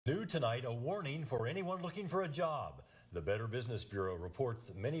New tonight, a warning for anyone looking for a job. The Better Business Bureau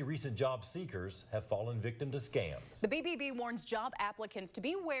reports many recent job seekers have fallen victim to scams. The BBB warns job applicants to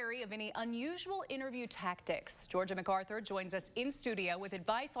be wary of any unusual interview tactics. Georgia MacArthur joins us in studio with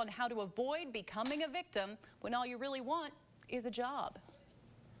advice on how to avoid becoming a victim when all you really want is a job.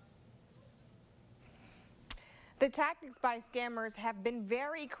 The tactics by scammers have been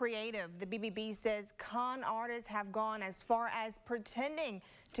very creative. The BBB says con artists have gone as far as pretending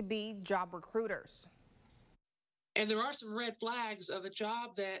to be job recruiters. And there are some red flags of a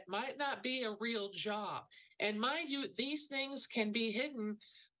job that might not be a real job. And mind you, these things can be hidden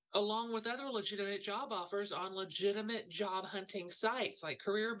along with other legitimate job offers on legitimate job hunting sites like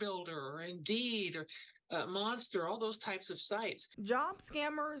Career Builder or Indeed or Monster, all those types of sites. Job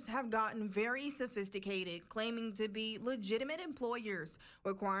scammers have gotten very sophisticated, claiming to be legitimate employers,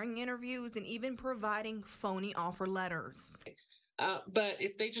 requiring interviews and even providing phony offer letters. But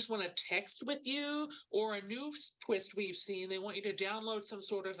if they just want to text with you, or a new twist we've seen, they want you to download some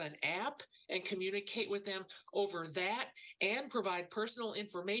sort of an app and communicate with them over that and provide personal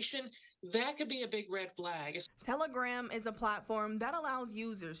information, that could be a big red flag. Telegram is a platform that allows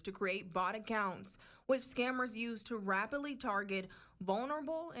users to create bot accounts, which scammers use to rapidly target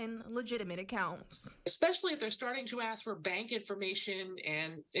vulnerable and legitimate accounts. Especially if they're starting to ask for bank information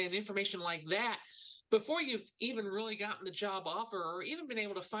and information like that before you've even really gotten the job offer or even been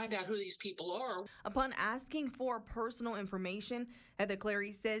able to find out who these people are. Upon asking for personal information, Heather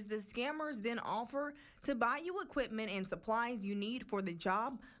Clary says the scammers then offer to buy you equipment and supplies you need for the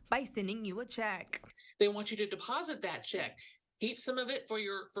job by sending you a check. They want you to deposit that check. Keep some of it for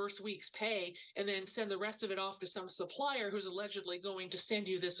your first week's pay, and then send the rest of it off to some supplier who's allegedly going to send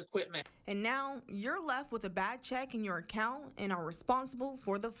you this equipment. And now you're left with a bad check in your account and are responsible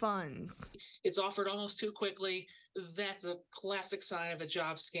for the funds. It's offered almost too quickly. That's a classic sign of a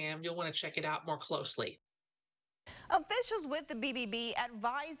job scam. You'll want to check it out more closely. Officials with the BBB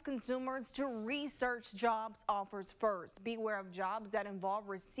advise consumers to research jobs offers first. Beware of jobs that involve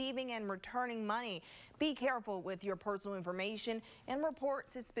receiving and returning money. Be careful with your personal information and report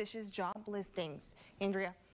suspicious job listings. Andrea.